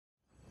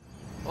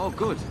Oh,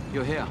 good.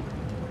 You're here.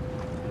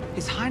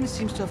 His Highness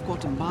seems to have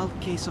got a mild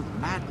case of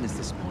madness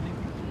this morning.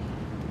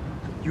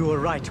 You were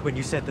right when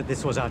you said that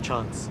this was our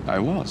chance. I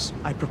was.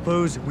 I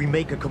propose we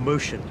make a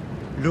commotion.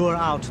 Lure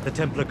out the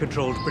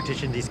Templar-controlled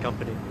British Indies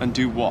Company. And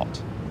do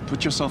what?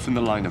 Put yourself in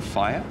the line of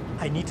fire?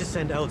 I need to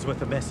send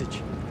Ellsworth a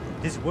message.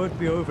 This won't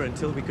be over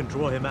until we can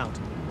draw him out.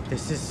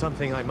 This is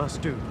something I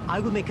must do.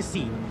 I will make a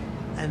scene,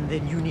 and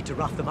then you need to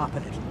rough them up a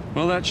little.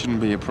 Well, that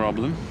shouldn't be a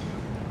problem.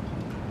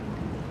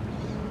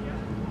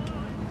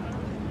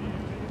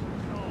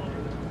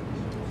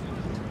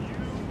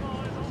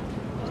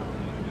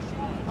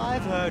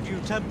 I've heard you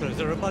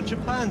Templars are a bunch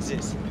of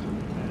pansies.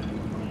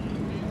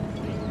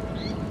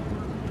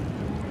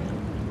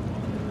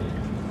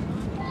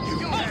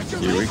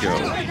 Here we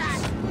go.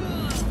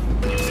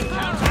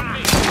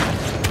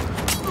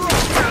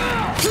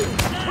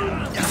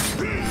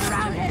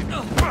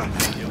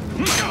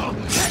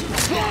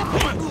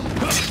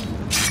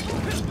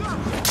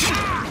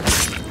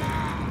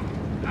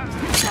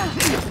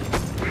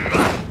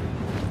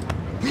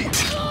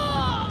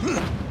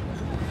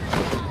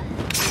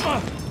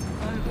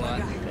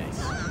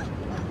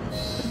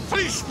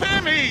 Please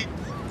spare me!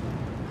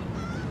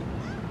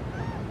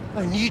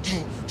 I need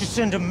you to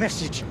send a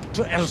message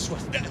to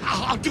Ellsworth.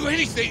 I'll do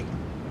anything!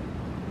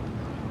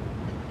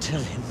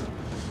 Tell him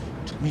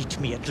to meet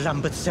me at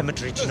Lambeth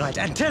Cemetery tonight,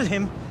 and tell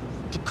him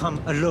to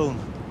come alone.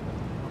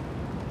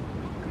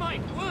 My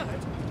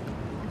word!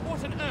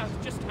 What on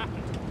earth just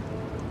happened?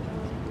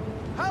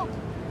 Help!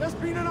 There's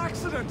been an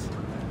accident!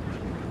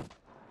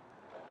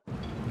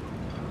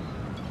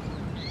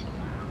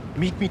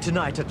 Meet me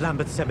tonight at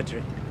Lambeth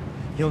Cemetery.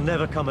 He'll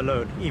never come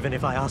alone, even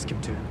if I ask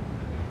him to.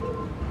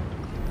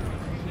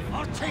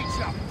 I'll teach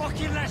you a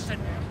fucking lesson!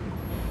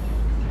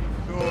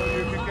 Thought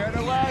you could get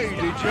away,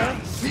 did you?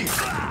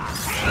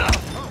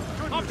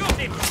 I've got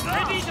him!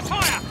 Ready to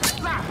fire! With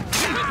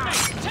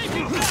me! Take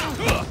him down!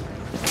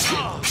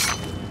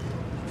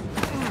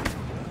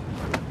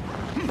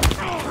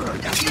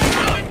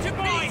 Going to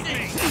bind me!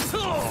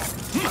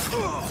 Big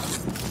one!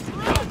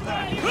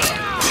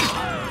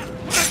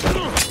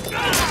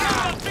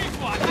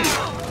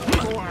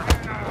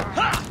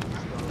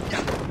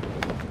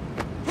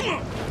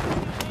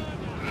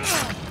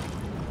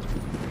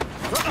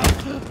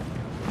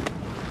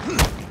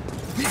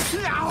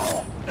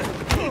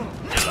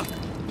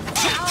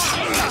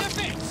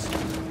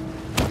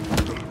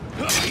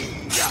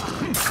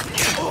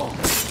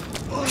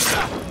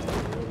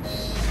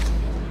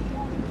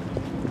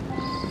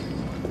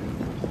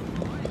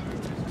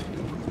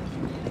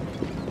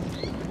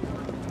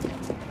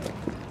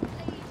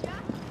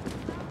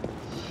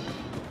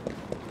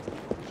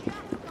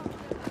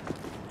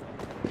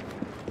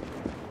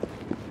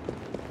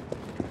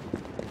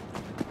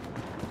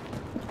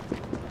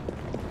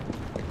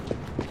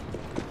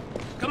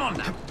 Come on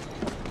now.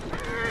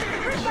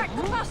 Bring back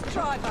the bus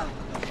driver.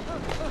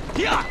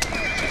 Yeah.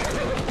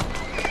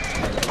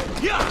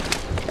 Yeah.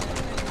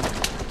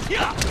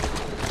 Yeah.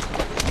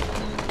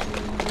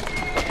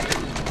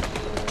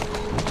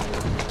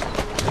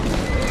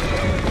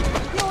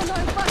 You're no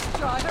bus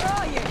driver,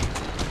 are you?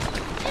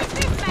 Is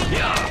this man?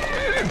 Yeah.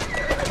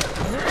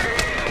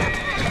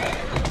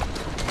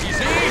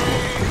 Easy.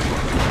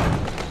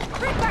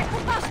 Bring back the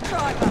bus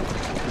driver.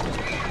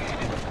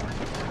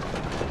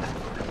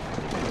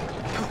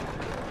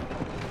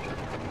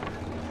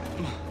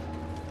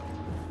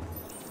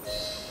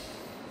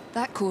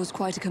 That caused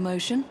quite a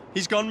commotion.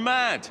 He's gone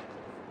mad!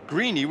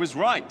 Greenie was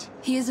right.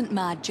 He isn't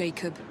mad,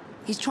 Jacob.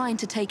 He's trying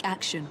to take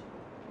action.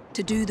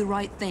 To do the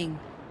right thing.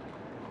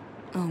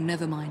 Oh,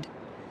 never mind.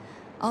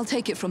 I'll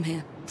take it from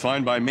here.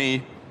 Fine by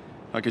me.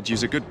 I could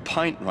use a good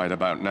pint right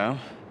about now.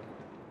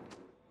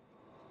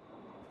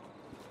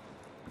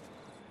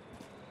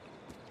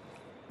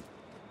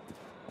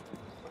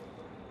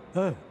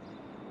 Oh.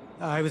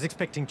 I was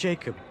expecting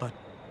Jacob, but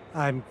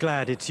I'm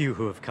glad it's you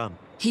who have come.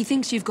 He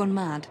thinks you've gone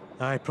mad.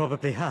 I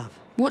probably have.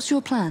 What's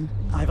your plan?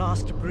 I've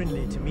asked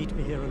Brinley to meet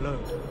me here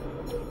alone.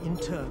 In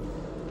turn,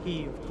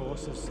 he, of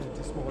course, has sent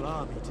a small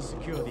army to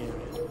secure the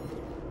area.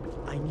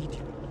 I need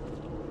you.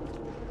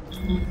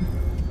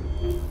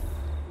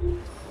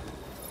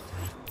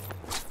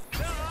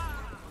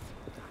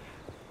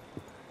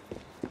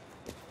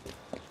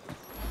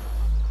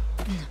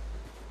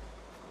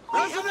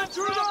 There's an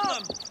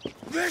problem!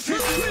 This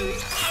is...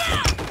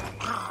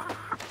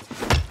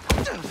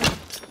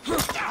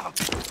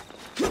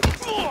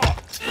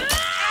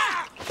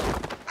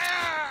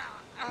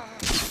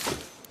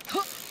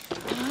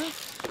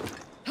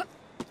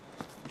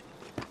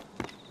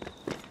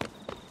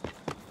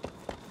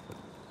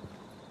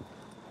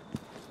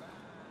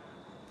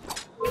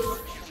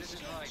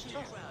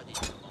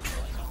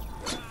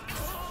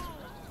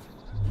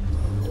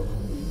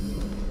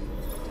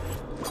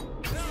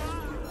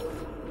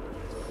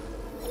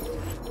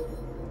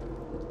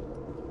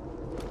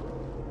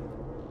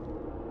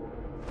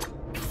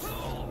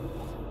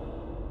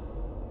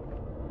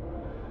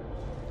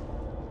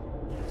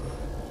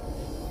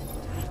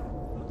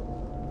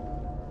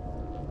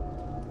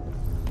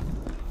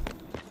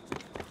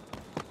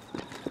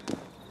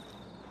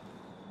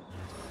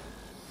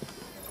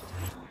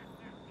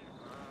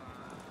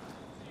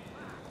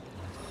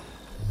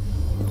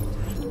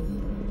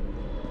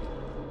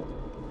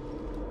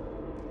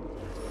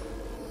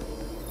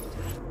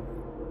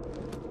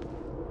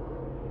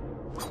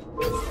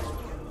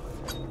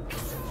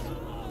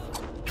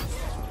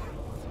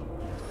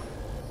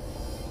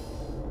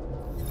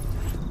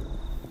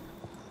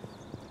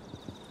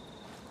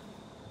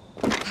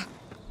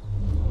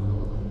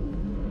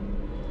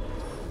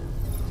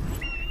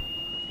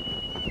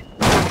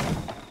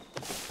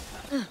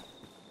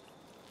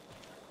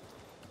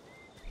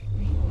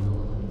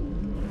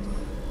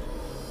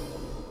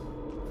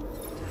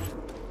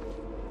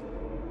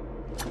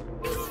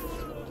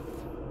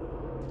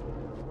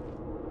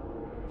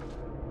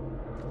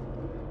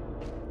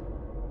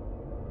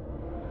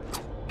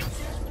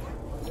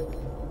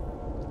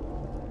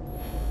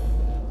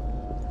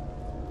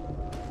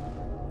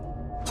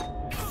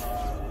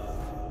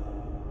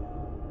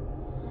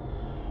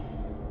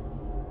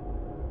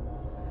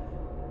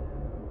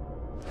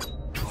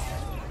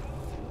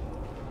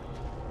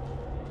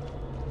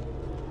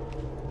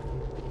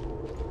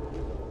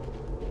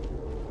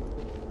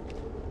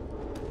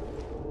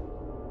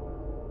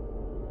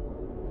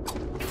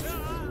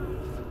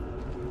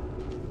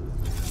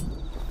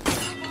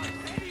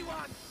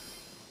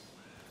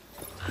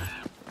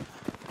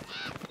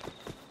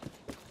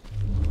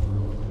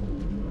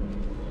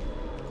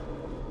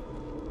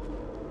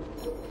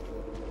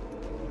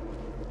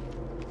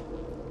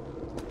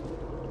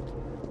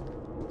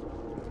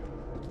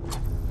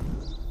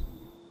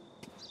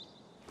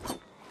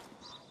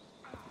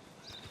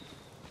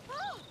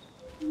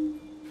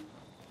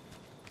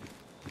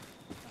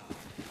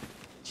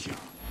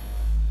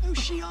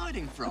 she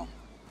hiding from?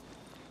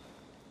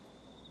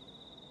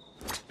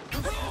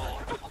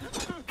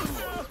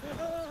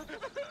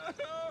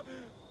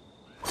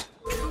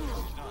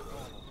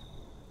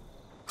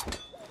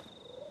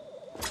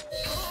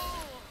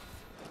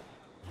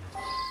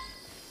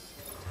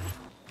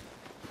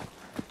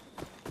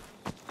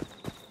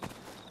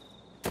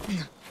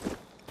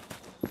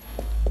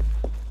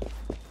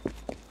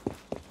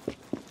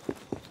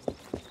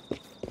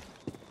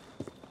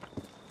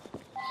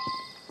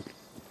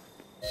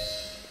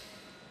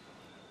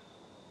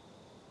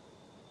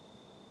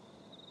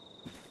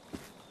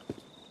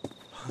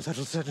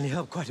 That'll certainly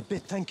help quite a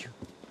bit, thank you.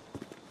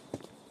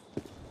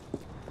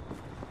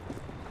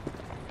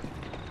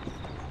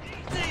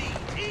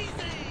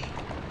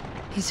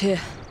 He's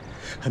here.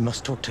 I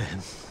must talk to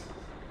him.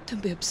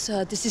 Don't be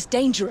absurd. This is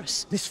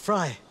dangerous. Miss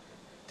Fry,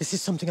 this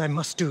is something I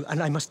must do,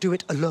 and I must do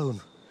it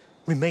alone.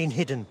 Remain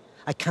hidden.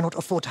 I cannot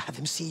afford to have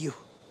him see you.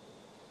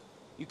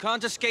 You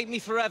can't escape me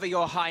forever,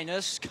 Your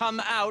Highness.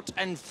 Come out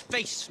and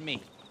face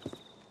me.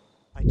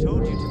 I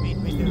told you to meet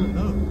me here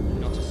alone.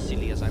 Not as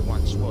silly as I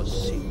once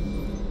was, Sue.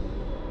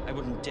 I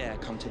wouldn't dare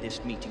come to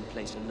this meeting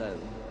place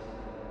alone.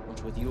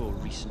 Not with your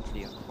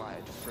recently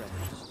acquired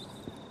friends.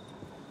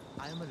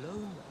 I am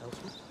alone,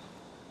 Ellsworth.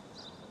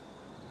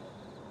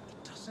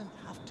 It doesn't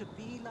have to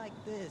be like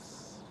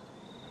this.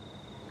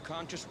 You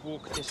can't just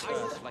walk this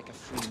earth like a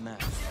free man.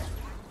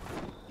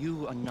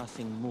 You are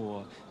nothing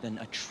more than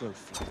a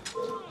trophy.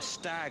 A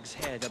stag's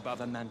head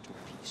above a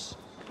mantelpiece.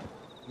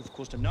 You've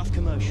caused enough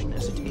commotion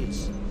as it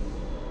is.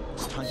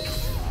 It's time to...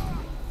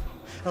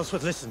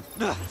 Ellsworth, listen.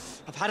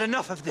 I've had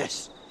enough of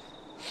this.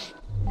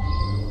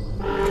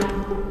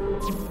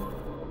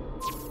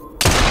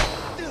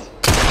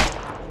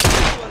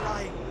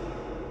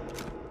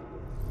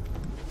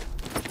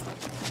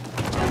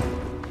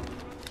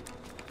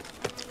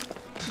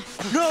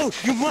 No,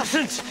 you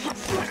mustn't!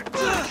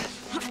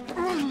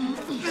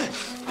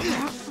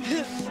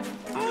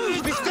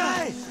 Miss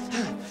Guy!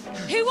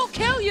 He will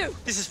kill you!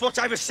 This is what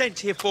I was sent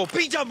here for.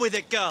 Be done with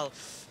it, girl!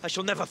 I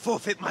shall never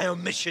forfeit my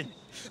own mission.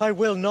 I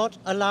will not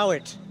allow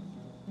it.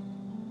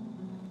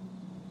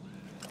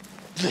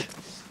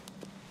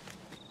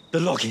 The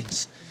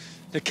Loggins,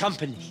 the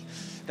company,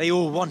 they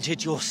all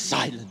wanted your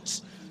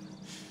silence.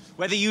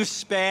 Whether you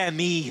spare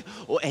me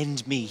or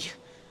end me,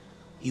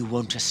 you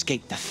won't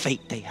escape the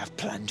fate they have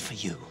planned for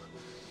you.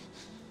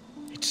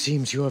 It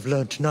seems you have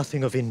learnt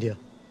nothing of India,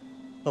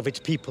 of its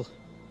people.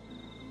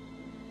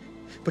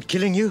 But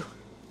killing you,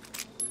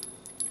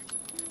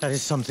 that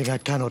is something I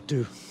cannot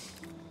do.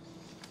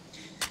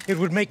 It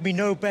would make me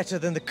no better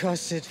than the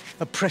cursed,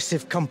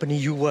 oppressive company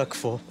you work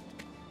for.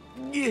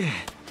 Yeah.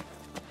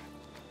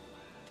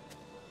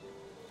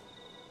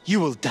 You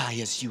will die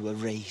as you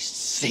erased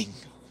Singh.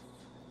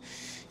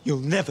 You'll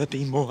never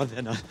be more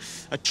than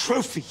a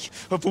trophy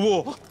of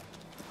war.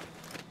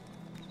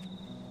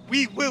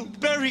 We will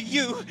bury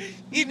you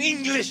in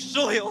English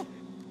soil.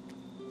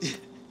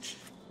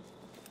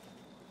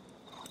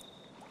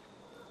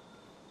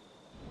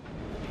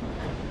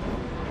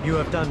 You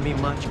have done me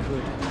much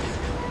good.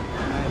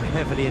 I am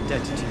heavily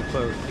indebted to you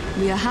both.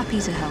 We are happy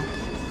to help.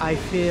 I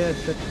fear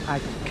that I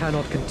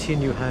cannot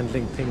continue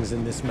handling things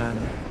in this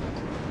manner.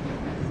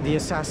 The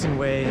assassin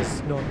way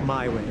is not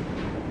my way.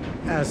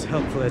 As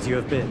helpful as you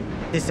have been.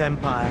 This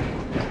empire,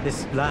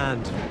 this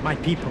land, my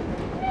people.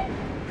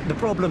 The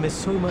problem is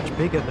so much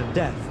bigger than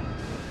death.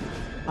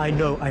 I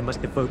know I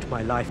must devote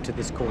my life to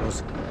this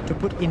cause, to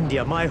put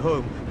India, my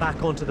home,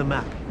 back onto the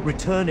map,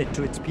 return it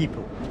to its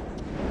people.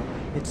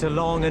 It's a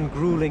long and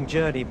grueling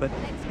journey, but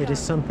it is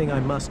something I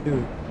must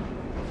do,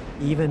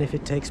 even if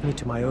it takes me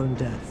to my own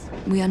death.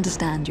 We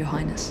understand, Your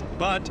Highness.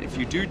 But if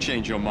you do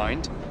change your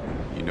mind,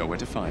 you know where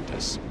to find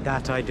us.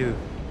 That I do.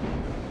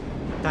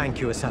 Thank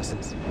you,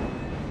 assassins.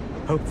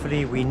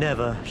 Hopefully we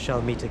never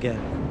shall meet again.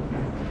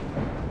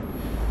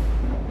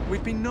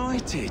 We've been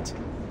knighted.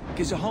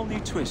 Gives a whole new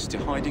twist to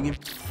hiding in...